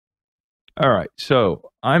All right,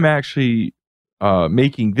 so I'm actually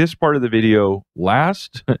making this part of the video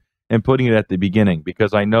last and putting it at the beginning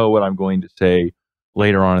because I know what I'm going to say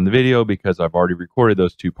later on in the video because I've already recorded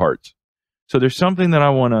those two parts. So there's something that I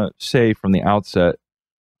want to say from the outset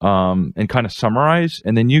and kind of summarize,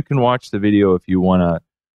 and then you can watch the video if you want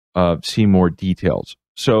to see more details.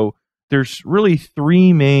 So there's really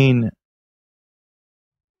three main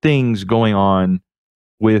things going on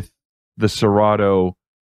with the Serato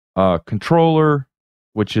controller,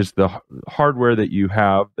 which is the hardware that you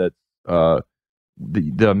have that's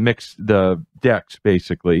the decks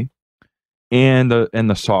basically, and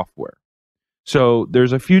the software. So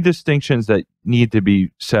there's a few distinctions that need to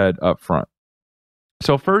be said up front.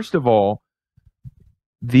 So first of all,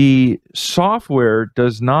 the software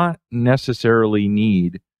does not necessarily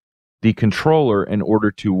need the controller in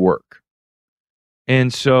order to work.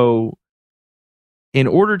 And so in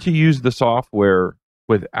order to use the software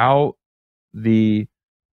without the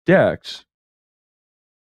decks,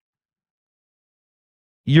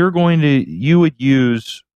 you would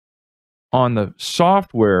use on the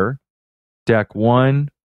software deck 1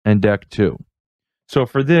 and deck 2. So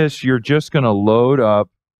for this, you're just going to load up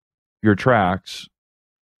your tracks,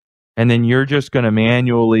 and then you're just going to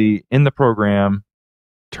manually, in the program,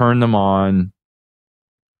 turn them on.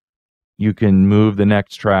 You can move the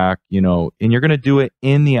next track, and you're going to do it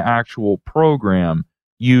in the actual program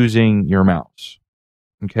using your mouse.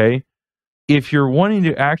 Okay? If you're wanting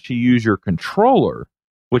to actually use your controller,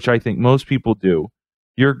 which I think most people do,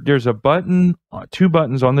 there's a button, two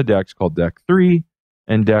buttons on the decks called deck 3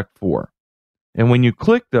 and deck 4. And when you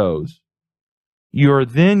click those, you're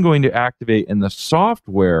then going to activate in the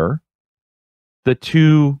software the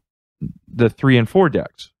 3 and 4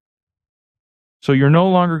 decks. So you're no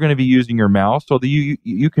longer going to be using your mouse, although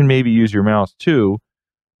you can maybe use your mouse too,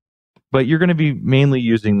 but you're going to be mainly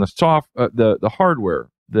using the hardware,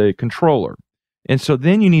 the controller. And so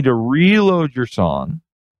then you need to reload your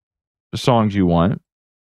the songs you want,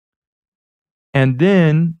 and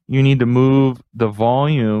then you need to move the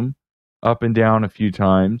volume up and down a few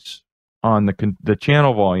times on the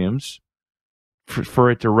channel volumes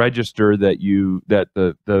for it to register that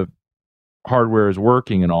the hardware is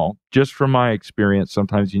working and all. Just from my experience,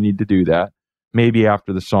 sometimes you need to do that, maybe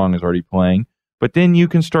after the song is already playing. But then you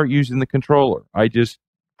can start using the controller. I just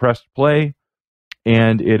pressed play,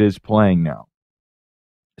 and it is playing now.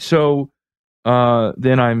 So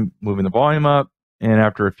then I'm moving the volume up, and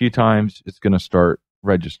after a few times, it's going to start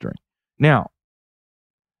registering. Now,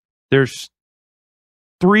 there's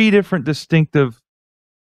 3 different distinctive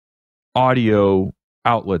audio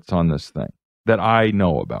outlets on this thing that I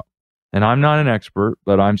know about. And I'm not an expert,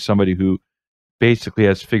 but I'm somebody who basically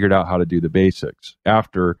has figured out how to do the basics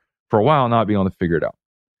after, for a while, not being able to figure it out.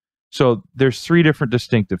 So there's 3 different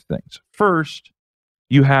distinctive things. First,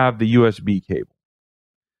 you have the USB cable.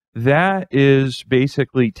 That is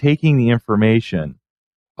basically taking the information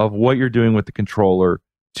of what you're doing with the controller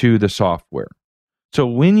to the software. So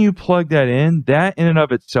when you plug that in and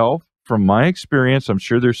of itself, from my experience, I'm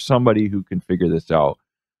sure there's somebody who can figure this out,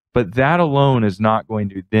 but that alone is not going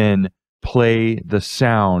to then play the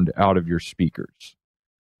sound out of your speakers.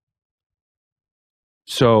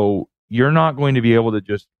 So you're not going to be able to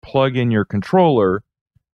just plug in your controller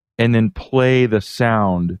and then play the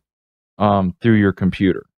sound through your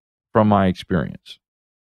computer, from my experience,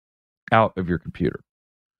 out of your computer.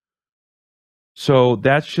 So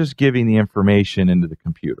that's just giving the information into the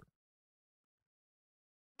computer.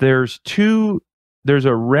 There's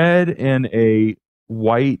a red and a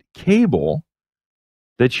white cable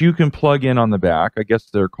that you can plug in on the back. I guess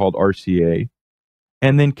they're called RCA,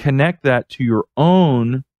 and then connect that to your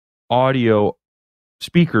own audio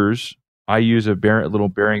speakers. I use a little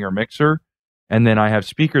Behringer mixer, and then I have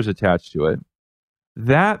speakers attached to it.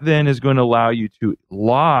 That then is going to allow you to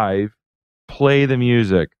live play the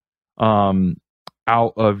music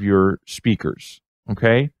out of your speakers,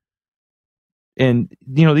 okay? And,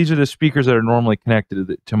 these are the speakers that are normally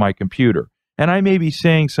connected to my computer. And I may be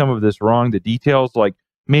saying some of this wrong, the details, like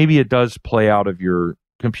maybe it does play out of your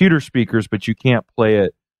computer speakers, but you can't play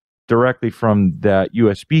it directly from that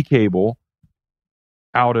USB cable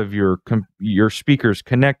out of your speakers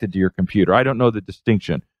connected to your computer. I don't know the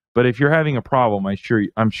distinction, but if you're having a problem,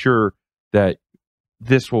 I'm sure that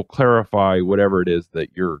this will clarify whatever it is that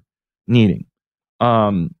you're needing.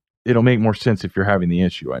 It'll make more sense if you're having the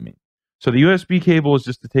issue, I mean. So the USB cable is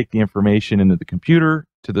just to take the information into the computer,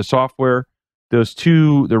 to the software. Those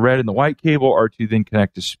two, the red and the white cable, are to then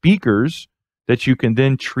connect to speakers that you can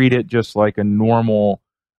then treat it just like a normal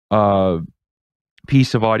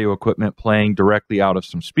piece of audio equipment playing directly out of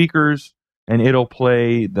some speakers, and it'll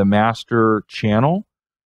play the master channel.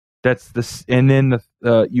 That's the, and then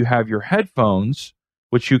you have your headphones,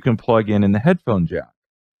 which you can plug in the headphone jack.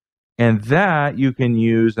 And that you can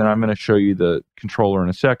use, and I'm going to show you the controller in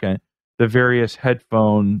a second, the various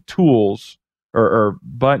headphone tools or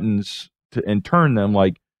buttons and turn them,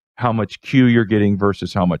 like how much Q you're getting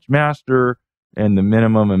versus how much master, and the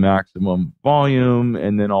minimum and maximum volume,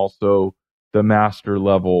 and then also the master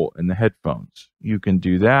level in the headphones. You can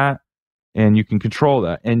do that, and you can control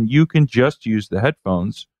that. And you can just use the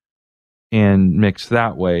headphones and mix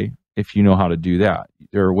that way if you know how to do that.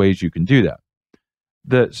 There are ways you can do that.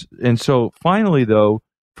 And so finally, though,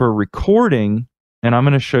 for recording, and I'm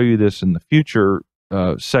going to show you this in the future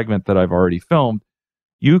segment that I've already filmed,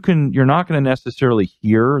 you're not going to necessarily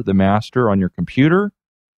hear the master on your computer,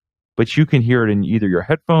 but you can hear it in either your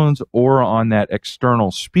headphones or on that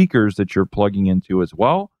external speakers that you're plugging into as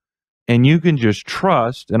well. And you can just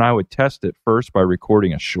trust, and I would test it first by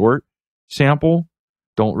recording a short sample.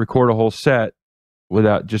 Don't record a whole set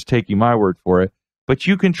without just taking my word for it. But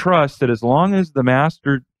you can trust that as long as the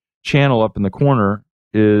master channel up in the corner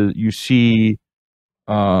is, you see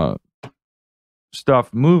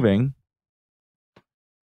stuff moving,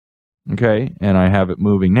 okay, and I have it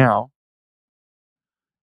moving now,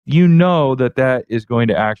 you know that that is going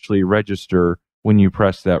to actually register when you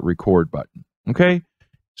press that record button, okay?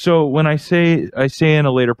 So when I say in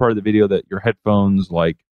a later part of the video that your headphones,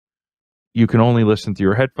 like, you can only listen through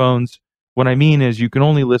your headphones, what I mean is you can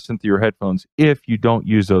only listen through your headphones if you don't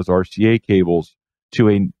use those RCA cables to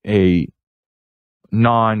a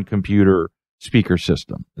non-computer speaker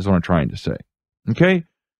system, is what I'm trying to say. Okay?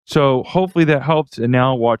 So hopefully that helps, and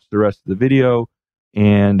now watch the rest of the video,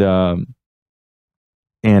 and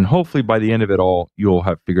hopefully by the end of it all, you'll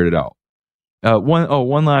have figured it out.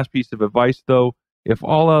 One last piece of advice, though. If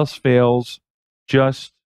all else fails,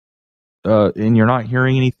 just and you're not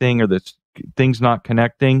hearing anything or the thing's not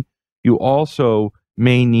connecting, you also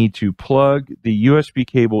may need to plug the USB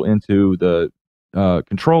cable into the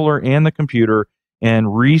controller and the computer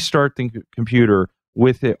and restart the computer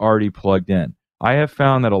with it already plugged in. I have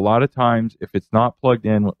found that a lot of times, if it's not plugged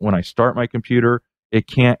in when I start my computer, it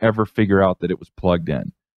can't ever figure out that it was plugged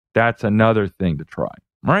in. That's another thing to try.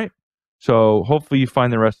 All right? So hopefully you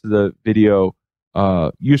find the rest of the video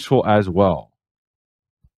useful as well.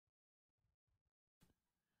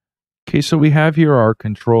 Okay, so we have here our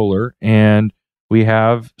controller, and we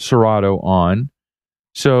have Serato on.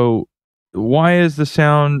 So why is the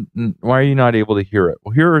sound, why are you not able to hear it?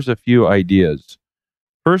 Well, here's a few ideas.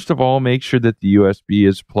 First of all, make sure that the USB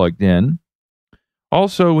is plugged in.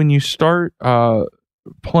 Also, when you start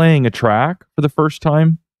playing a track for the first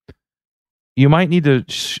time, you might need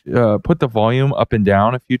to put the volume up and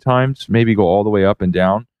down a few times, maybe go all the way up and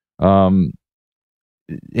down. And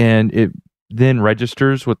it then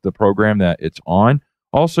registers with the program that it's on.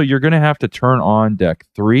 Also, you're going to have to turn on deck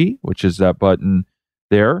 3, which is that button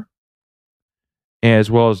there,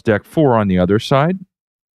 as well as deck 4 on the other side.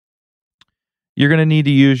 You're going to need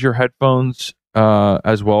to use your headphones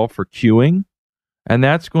as well for cueing, and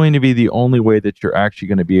that's going to be the only way that you're actually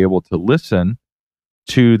going to be able to listen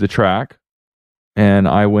to the track. And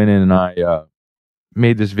I went in and I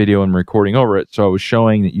made this video and recording over it, so I was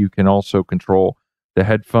showing that you can also control the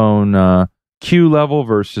headphone cue level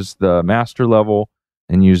versus the master level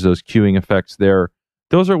and use those cueing effects there.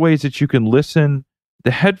 Those are ways that you can listen.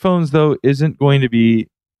 The headphones, though, isn't going to be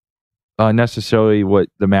necessarily what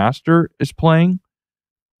the master is playing.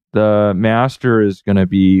 The master is going to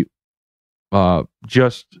be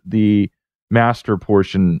just the master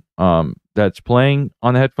portion that's playing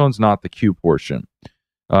on the headphones, not the cue portion.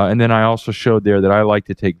 And then I also showed there that I like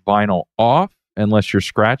to take vinyl off unless you're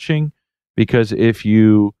scratching, because if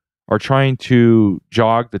you are trying to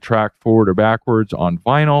jog the track forward or backwards on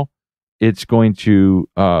vinyl, it's going to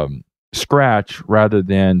scratch rather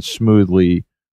than smoothly